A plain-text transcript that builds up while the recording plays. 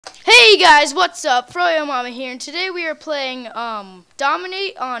Hey guys, what's up? Froyo Mama here, and today we are playing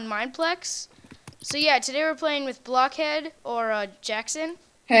Dominate on Mineplex. So yeah, today we're playing with Blockhead or Jackson.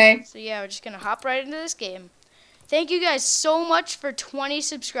 Hey. So yeah, we're just gonna hop right into this game. Thank you guys so much for 20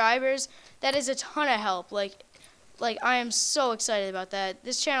 subscribers. That is a ton of help. Like I am so excited about that.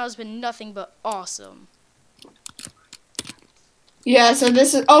 This channel has been nothing but awesome. Yeah, so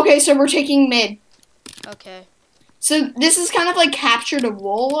this is okay, so we're taking mid. Okay. So this is kind of like capture the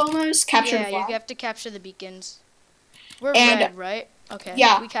wool almost. Capture the Yeah, flag. you have to capture the beacons. We're And red, right? Okay.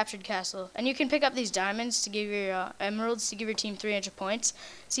 yeah. We captured castle. And you can pick up these diamonds to give your emeralds to give your team 300 points.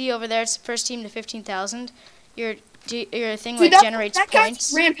 See over there, it's the first team to 15,000. Your thing Dude, like generates that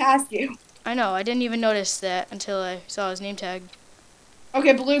points. guy ran past you. I know. I didn't even notice that until I saw his name tag.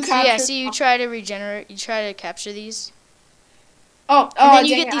 Okay, blue So capture. yeah, see, you try to regenerate. You try to capture these. And then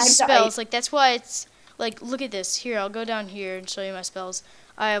you get these spells. Like that's why it's like, look at this. Here, I'll go down here and show you my spells.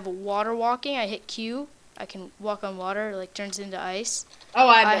 I have water walking. I hit Q. I can walk on water. Like turns into ice. Oh,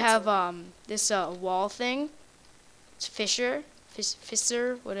 I have this wall thing. It's Fisher,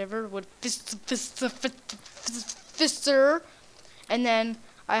 whatever. Fisher. And then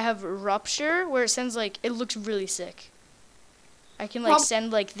I have Rupture, where it sends like, it looks really sick. I can like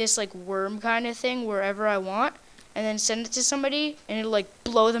send like this like worm kind of thing wherever I want, and then send it to somebody, and it'll like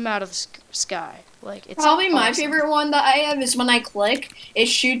blow them out of the sky. Like it's probably awesome. my favorite one that I have is when I click, it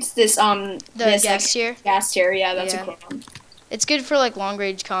shoots this gas tier. Gas tier, yeah, that's a cool one. It's good for like long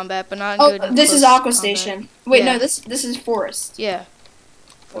range combat, but not good. Oh, this is Aqua Station. Wait, no, this is Forest. Yeah.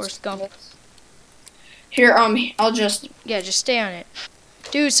 Forest Gump. Here, I'll just just stay on it.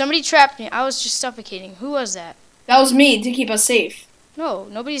 Dude, somebody trapped me. I was just suffocating. Who was that? That was me to keep us safe. No,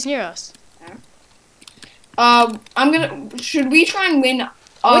 nobody's near us. Should we try and win?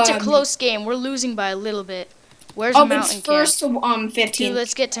 It's a close game. We're losing by a little bit. Where's Mountain Camp? It's first to 15. Dude,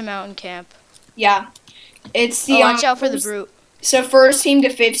 let's get to Mountain Camp. Yeah, it's the. Watch out for the brute. So first team to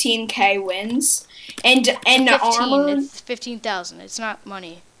 15K wins, and the armor. It's 15,000. It's not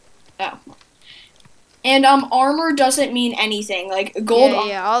money. Oh. And armor doesn't mean anything. Like gold.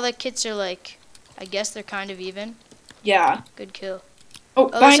 Yeah. All the kits are like, I guess they're kind of even. Yeah. Good kill. Oh,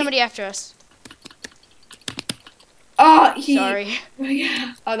 there's somebody after us. Sorry.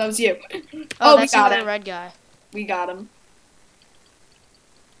 Yeah. Oh, that was you. That's another red guy. We got him.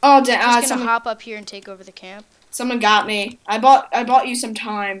 Oh, just gonna hop up here and take over the camp. Someone got me. I bought you some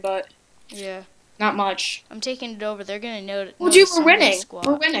time, but yeah, not much. I'm taking it over. They're gonna know. Well, dude, we're winning.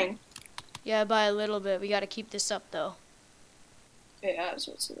 We're winning. Yeah, by a little bit. We gotta keep this up though. Yeah,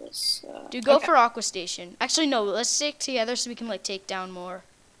 so what's this? Dude, go for Aqua Station. Actually, no. Let's stick together so we can like take down more.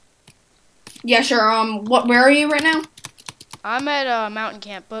 Yeah, sure. Where are you right now? I'm at Mountain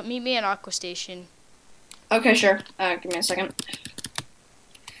Camp, but meet me at Aqua Station. Okay, sure. Give me a second.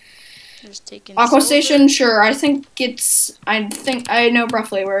 Just taking Aqua Station, sure. I think I know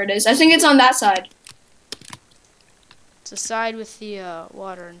roughly where it is. I think it's on that side. It's the side with the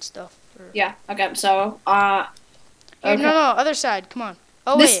water and stuff. Yeah. Okay. So okay. No, other side. Come on.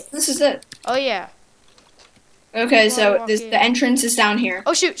 Oh wait. This is it. Oh yeah. Okay, so the entrance is down here.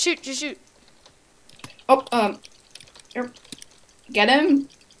 Oh shoot! Just shoot. Oh get him.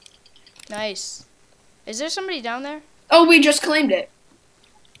 Nice. Is there somebody down there? Oh, we just claimed it.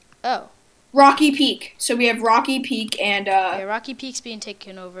 Oh. Rocky Peak. So we have Rocky Peak and yeah, Rocky Peak's being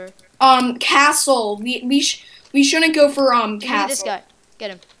taken over. Castle. We shouldn't go for Castle. Give me this guy.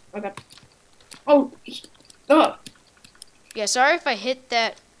 Get him. Okay. Oh. Yeah, sorry if I hit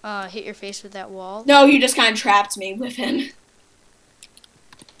your face with that wall. No, you just kind of trapped me with him.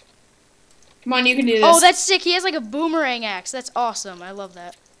 Come on, you can do this. Oh, that's sick. He has like a boomerang axe. That's awesome. I love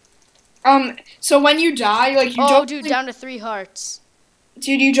that. So when you die, like you don't. Oh, dude, down to 3 hearts.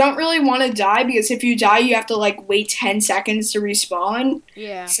 Dude, you don't really want to die because if you die, you have to like wait 10 seconds to respawn.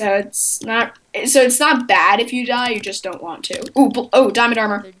 Yeah. So it's not bad if you die. You just don't want to. Oh, diamond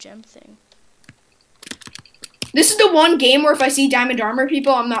armor. The gem thing. This is the one game where if I see diamond armor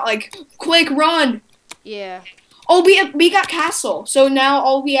people, I'm not like, quick, run. Yeah. Oh, we got castle. So now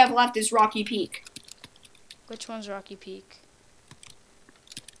all we have left is Rocky Peak. Which one's Rocky Peak?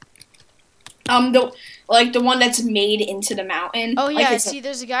 The one that's made into the mountain. Oh yeah, see,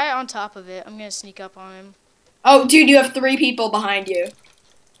 there's a guy on top of it. I'm gonna sneak up on him. Oh, dude, you have 3 people behind you.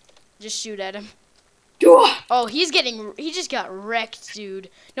 Just shoot at him. Ugh. Oh, he just got wrecked, dude.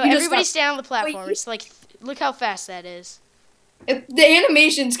 No, everybody stand on the platform. It's like, look how fast that is. The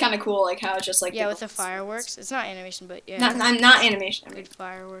animation's kind of cool, like how it's just like with the fireworks. It's not animation, but yeah. Not animation. Good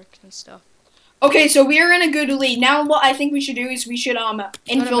fireworks and stuff. Okay, so we are in a good lead. Now, what I think we should do is we should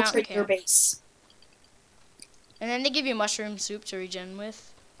infiltrate their base. And then they give you mushroom soup to regen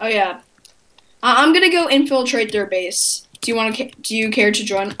with. Oh yeah. I'm gonna go infiltrate their base. Do you care to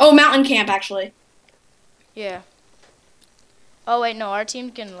join? Oh, mountain camp actually. Yeah. Oh wait, no, our team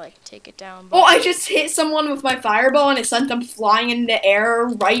can like take it down. But... Oh, I just hit someone with my fireball and it sent them flying in the air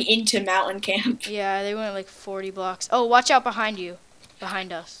right into mountain camp. Yeah, they went like 40 blocks. Oh, watch out behind you.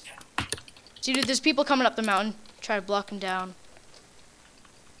 Behind us. See, dude, there's people coming up the mountain. Try to block them down.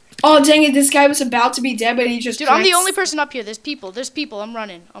 Oh, dang it, this guy was about to be dead, but he just... Dude, I'm the only person up here. There's people. I'm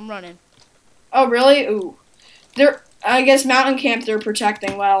running. Oh, really? Ooh. I guess mountain camp they're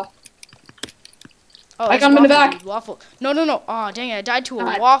protecting well. Oh, I got him in the back. Dude, waffle. No. Oh, dang it. I died to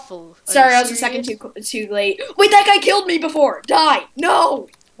a waffle. Sorry, I was a second too late. Wait, that guy killed me before. Die. No.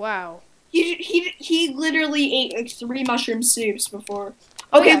 Wow. He literally ate like 3 mushroom soups before.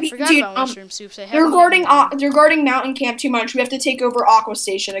 Oh, Okay, yeah, I forgot dude, about mushroom soups. they're guarding mountain camp too much. We have to take over Aqua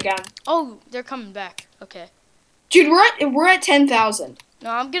Station again. Oh, they're coming back. Okay. Dude, we're at 10,000. No,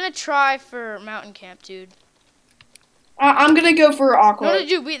 I'm gonna try for mountain camp, dude. I'm gonna go for Aqua. No,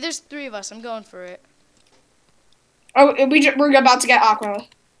 dude, there's 3 of us. I'm going for it. Oh, we're about to get Aqua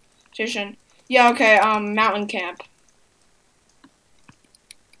Station. Yeah, okay. Mountain camp.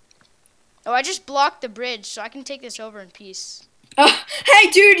 Oh, I just blocked the bridge, so I can take this over in peace. Hey,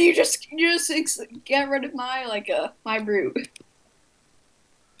 dude, you just get rid of my my brute.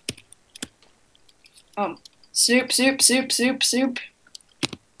 Soup.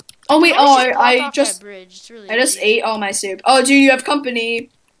 Oh wait, I just ate all my soup. Oh, dude, you have company.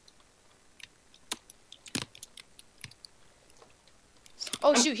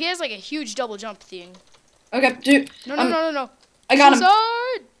 Oh shoot, he has like a huge double jump thing. Okay, dude. No. I got him.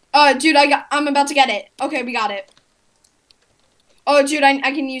 Suicide! Dude, I'm about to get it. Okay, we got it. Oh, dude, I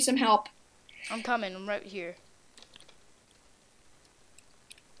can use some help. I'm coming. I'm right here.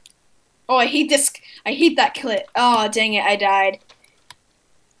 Oh, I hate that clip. Oh, dang it, I died.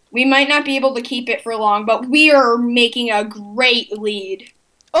 We might not be able to keep it for long, but we are making a great lead.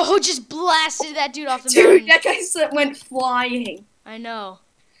 Oh, just blasted that dude off the mountain. Dude, that guy went flying. I know.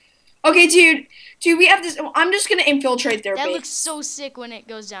 Okay, dude, we have this. I'm just gonna infiltrate their base. That looks so sick when it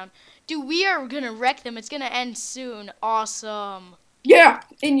goes down. Dude, we are gonna wreck them. It's gonna end soon. Awesome. Yeah,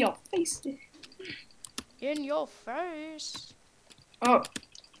 in your face. In your face. Oh.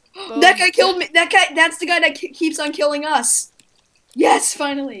 Boom. That guy killed me. That's the guy that keeps on killing us. Yes,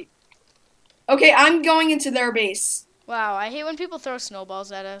 finally. Okay, I'm going into their base. Wow, I hate when people throw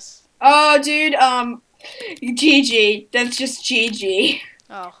snowballs at us. Oh, dude, GG. That's just GG.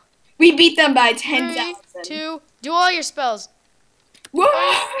 Oh. We beat them by 10,000. 3, 2, do all your spells. Whoa!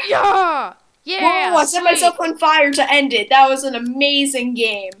 Yeah! Yeah! Whoa, I set myself on fire to end it. That was an amazing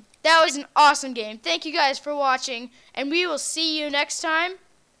game. That was an awesome game. Thank you guys for watching, and we will see you next time.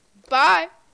 Bye.